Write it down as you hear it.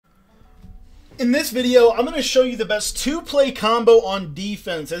In this video, I'm going to show you the best two-play combo on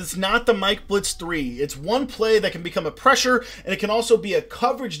defense. It's not the Mike Blitz 3. It's one play that can become a pressure, and it can also be a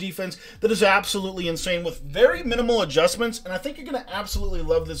coverage defense that is absolutely insane with very minimal adjustments. And I think you're going to absolutely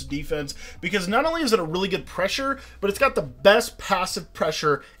love this defense because not only is it a really good pressure, but it's got the best passive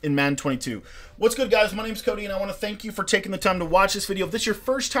pressure in Madden 22. What's good, guys? My name's Cody, and I want to thank you for taking the time to watch this video. If this is your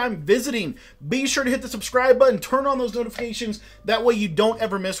first time visiting, be sure to hit the subscribe button, turn on those notifications. That way you don't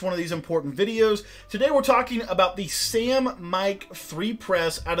ever miss one of these important videos. Today we're talking about the Sam Mike 3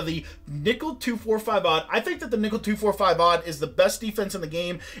 press out of the nickel 245 odd. I think that the nickel 245 odd is the best defense in the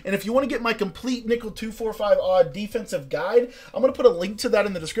game, and if you want to get my complete nickel 245 odd defensive guide, I'm going to put a link to that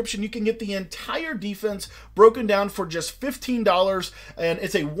in the description. You can get the entire defense broken down for just $15, and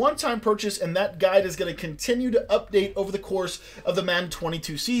it's a one-time purchase, and that guide is going to continue to update over the course of the Madden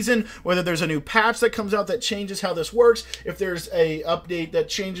 22 season, whether there's a new patch that comes out that changes how this works, if there's a update that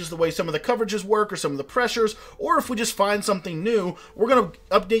changes the way some of the coverages work or some of the pressures, or if we just find something new, we're going to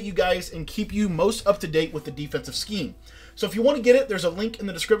update you guys and keep you most up to date with the defensive scheme. So if you want to get it, there's a link in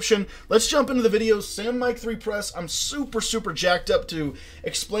the description. Let's jump into the video. Sam Mike 3 press. I'm super jacked up to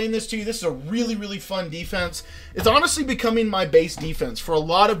explain this to you. This is a really fun defense. It's honestly becoming my base defense for a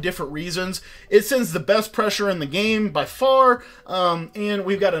lot of different reasons. It sends the best pressure in the game by far, and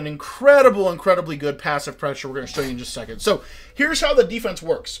we've got an incredibly good passive pressure we're going to show you in just a second. So here's how the defense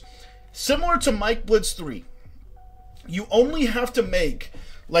works. Similar to Mike Blitz 3, you only have to make,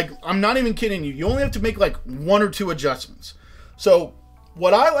 like, I'm not even kidding you, you only have to make like 1 or 2 adjustments. So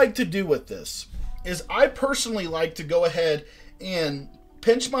what I like to do with this is I personally like to go ahead and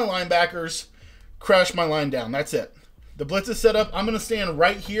pinch my linebackers, crash my line down. That's it. The blitz is set up. I'm going to stand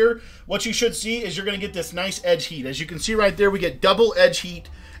right here. What you should see is you're going to get this nice edge heat. As you can see right there, we get double edge heat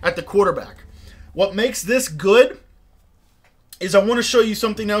at the quarterback. What makes this good is I want to show you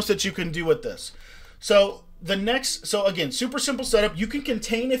something else that you can do with this. So again, super simple setup. You can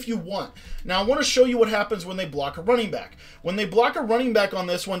contain if you want. Now I want to show you what happens when they block a running back. When they block a running back on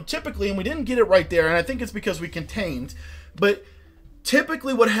this one, typically, and we didn't get it right there, and I think it's because we contained, but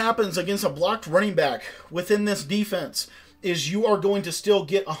typically what happens against a blocked running back within this defense is you are going to still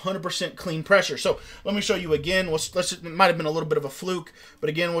get 100% clean pressure. So let me show you again. It might have been a little bit of a fluke,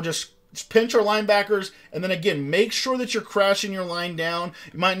 but again, we'll just pinch our linebackers, and then again, make sure that you're crashing your line down.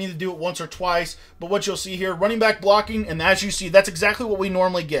 You might need to do it once or twice, but what you'll see here, running back blocking, and as you see, that's exactly what we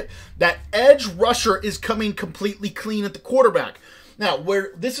normally get. That edge rusher is coming completely clean at the quarterback. Now,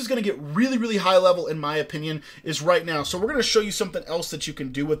 where this is going to get really high level, in my opinion, is right now. So we're going to show you something else that you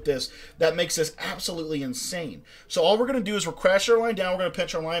can do with this that makes this absolutely insane. So all we're going to do is we're crash our line down, we're going to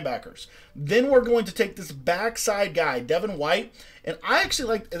pinch our linebackers. Then we're going to take this backside guy, Devin White, and I actually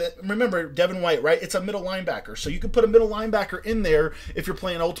like, remember Devin White, right? It's a middle linebacker, so you can put a middle linebacker in there if you're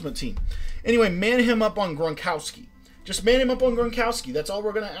playing Ultimate Team. Anyway, man him up on Gronkowski. Just man him up on Gronkowski. That's all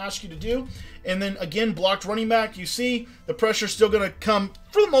we're going to ask you to do. And then, again, blocked running back. You see the pressure's still going to come,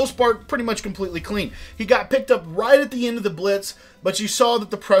 for the most part, pretty much completely clean. He got picked up right at the end of the blitz, but you saw that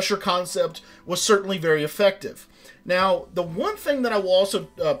the pressure concept was certainly very effective. Now, the one thing that I will also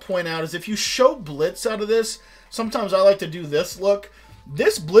point out is if you show blitz out of this, sometimes I like to do this look.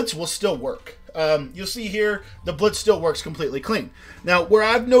 This blitz will still work. You'll see here, the blitz still works completely clean. Now, where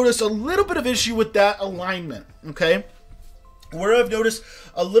I've noticed a little bit of issue with that alignment, okay? Where I've noticed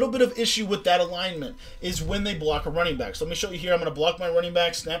a little bit of issue with that alignment is when they block a running back. So let me show you here. I'm going to block my running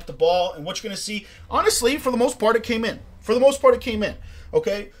back, snap the ball, and what you're going to see, honestly, for the most part, it came in. For the most part, it came in,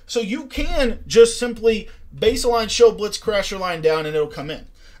 okay? So you can just simply baseline, show blitz, crash your line down, and it'll come in.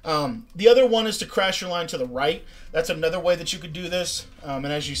 The other one is to crash your line to the right. That's another way that you could do this, and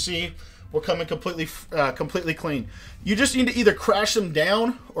as you see, we're coming completely clean. You just need to either crash them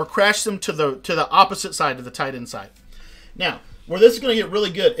down or crash them to the opposite side, to the tight end side. Now, where this is going to get really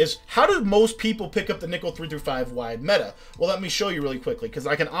good is how do most people pick up the nickel 3-5 wide meta? Well, let me show you really quickly because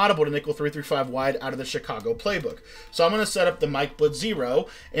I can audible to nickel 3-5 wide out of the Chicago playbook. So I'm going to set up the Mike Blitz 0,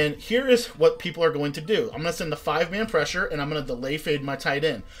 and here is what people are going to do. I'm going to send the 5-man pressure, and I'm going to delay fade my tight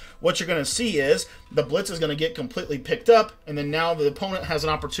end. What you're going to see is the blitz is going to get completely picked up, and then now the opponent has an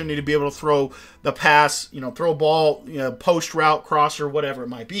opportunity to be able to throw the pass, throw a ball, post route, crosser, whatever it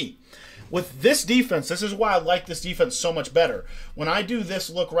might be. With this defense, this is why I like this defense so much better. When I do this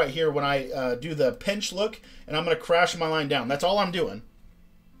look right here, when I do the pinch look, and I'm going to crash my line down. That's all I'm doing.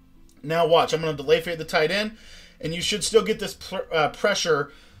 Now watch. I'm going to delay fade the tight end, and you should still get this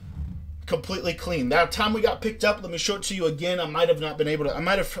pressure completely clean. That time we got picked up, let me show it to you again. I might have not been able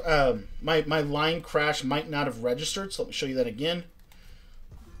to, my line crash might not have registered, so let me show you that again.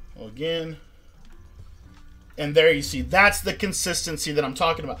 Again. And there you see, that's the consistency that I'm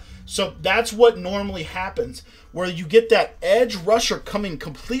talking about. So that's what normally happens, where you get that edge rusher coming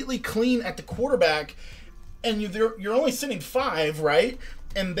completely clean at the quarterback, and you're only sending 5, right?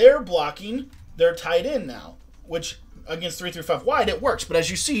 And they're blocking their tight end now, which against 3 through 5 wide, it works. But as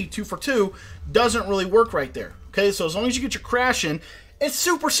you see, 2 for 2 doesn't really work right there. Okay, so as long as you get your crash in, it's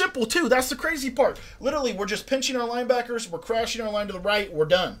super simple too. That's the crazy part. Literally, we're just pinching our linebackers, we're crashing our line to the right, we're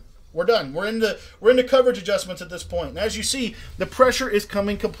done. We're done. We're into coverage adjustments at this point. And as you see, the pressure is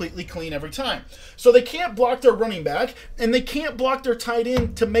coming completely clean every time. So they can't block their running back, and they can't block their tight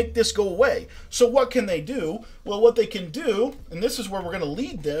end to make this go away. So what can they do? Well, what they can do, and this is where we're going to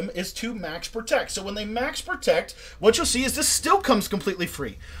lead them, is to max protect. So when they max protect, what you'll see is this still comes completely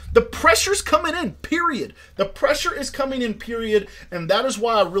free. The pressure's coming in, period. The pressure is coming in, period. And that is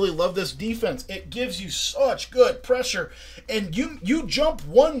why I really love this defense. It gives you such good pressure. And you jump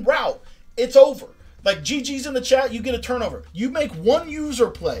one route, it's over. Like GG's in the chat, you get a turnover. You make one user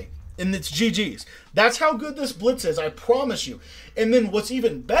play, and it's GG's. That's how good this blitz is, I promise you. And then what's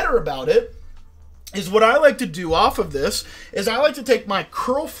even better about it is what I like to do off of this is I like to take my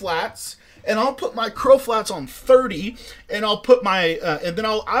curl flats, and I'll put my curl flats on 30, and I'll put my, and then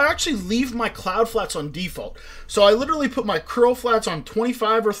I'll actually leave my cloud flats on default. So I literally put my curl flats on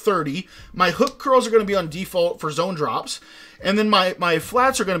 25 or 30. My hook curls are going to be on default for zone drops, and then my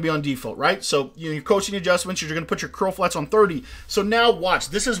flats are going to be on default, right? So your coaching adjustments, you're going to put your curl flats on 30. So now watch,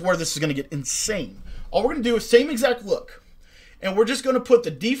 this is where this is going to get insane. All we're going to do is same exact look, and we're just going to put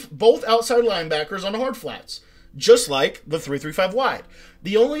both outside linebackers on the hard flats, just like the 3-3-5 wide.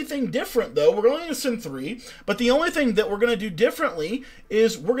 The only thing different, though, we're only going to send 3, but the only thing that we're going to do differently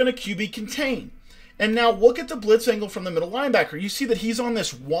is we're going to QB contain. And now look at the blitz angle from the middle linebacker. You see that he's on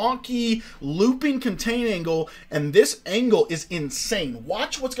this wonky, looping contain angle, and this angle is insane.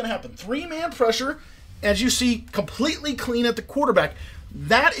 Watch what's going to happen. 3-man pressure, as you see, completely clean at the quarterback.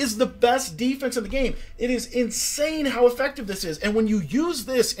 That is the best defense in the game. It is insane how effective this is. And when you use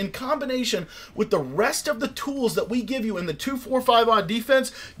this in combination with the rest of the tools that we give you in the 2-4-5 odd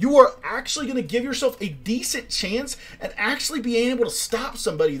defense, you are actually going to give yourself a decent chance at actually being able to stop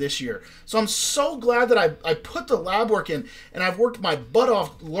somebody this year. So I'm so glad that I put the lab work in, and I've worked my butt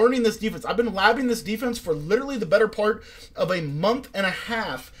off learning this defense. I've been labbing this defense for literally the better part of a month and a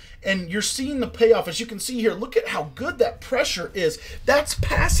half. And you're seeing the payoff. As you can see here, look at how good that pressure is. That's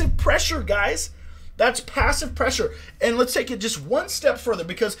passive pressure, guys. That's passive pressure. And let's take it just one step further,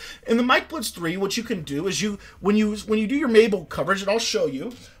 because in the Mike Blitz 3, what you can do is when you do your Mabel coverage, and I'll show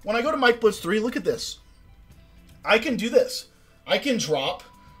you, when I go to Mike Blitz 3, look at this. I can do this. I can drop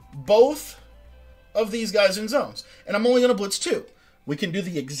both of these guys in zones, and I'm only going to blitz 2. We can do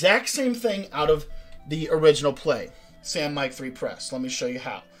the exact same thing out of the original play, Sam Mike 3 press. Let me show you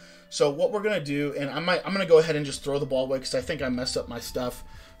how. So what we're going to do, and I'm going to go ahead and just throw the ball away because I think I messed up my stuff.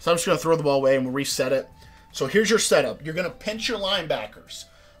 So I'm just going to throw the ball away and we'll reset it. So here's your setup. You're going to pinch your linebackers,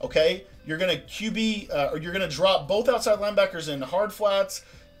 okay? You're going to QB, or you're going to drop both outside linebackers in hard flats,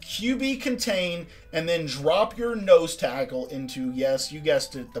 QB contain, and then drop your nose tackle into, yes, you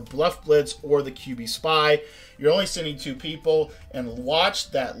guessed it, the bluff blitz or the QB spy. You're only sending 2 people, and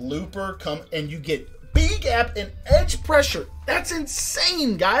watch that looper come, and you get B-gap and edge pressure. That's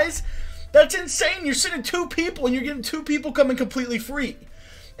insane, guys. That's insane. You're sending 2 people, and you're getting 2 people coming completely free.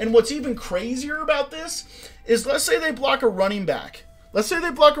 And what's even crazier about this is, let's say they block a running back. Let's say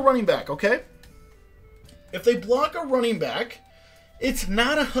they block a running back, okay? If they block a running back, it's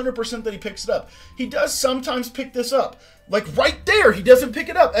not 100% that he picks it up. He does sometimes pick this up. Like right there, he doesn't pick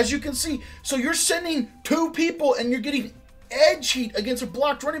it up, as you can see. So you're sending 2 people, and you're getting edge heat against a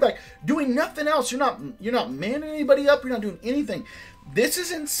blocked running back, doing nothing else. You're not manning anybody up. You're not doing anything. This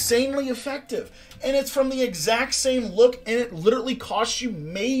is insanely effective, and it's from the exact same look, and it literally costs you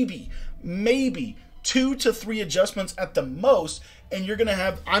maybe 2 to 3 adjustments at the most, and you're gonna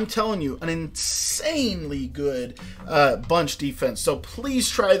have, I'm telling you, an insanely good bunch defense. So please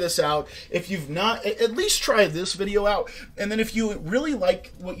try this out. If you've not, at least try this video out, and then if you really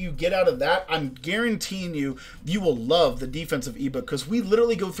like what you get out of that, I'm guaranteeing you will love the defensive ebook, because we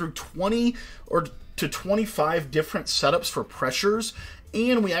literally go through 20 or to 25 different setups for pressures,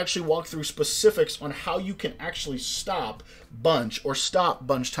 and we actually walk through specifics on how you can actually stop bunch, or stop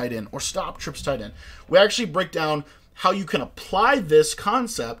bunch tight end, or stop trips tight end. We actually break down how you can apply this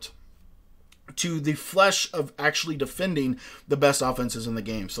concept to the flesh of actually defending the best offenses in the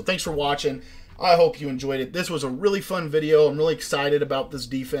game. So thanks for watching. I hope you enjoyed it. This was a really fun video. I'm really excited about this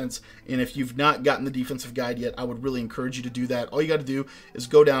defense, and if you've not gotten the defensive guide yet, I would really encourage you to do that. All you got to do is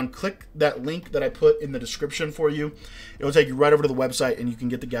go down, click that link that I put in the description for you. It will take you right over to the website, and you can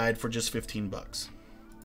get the guide for just $15.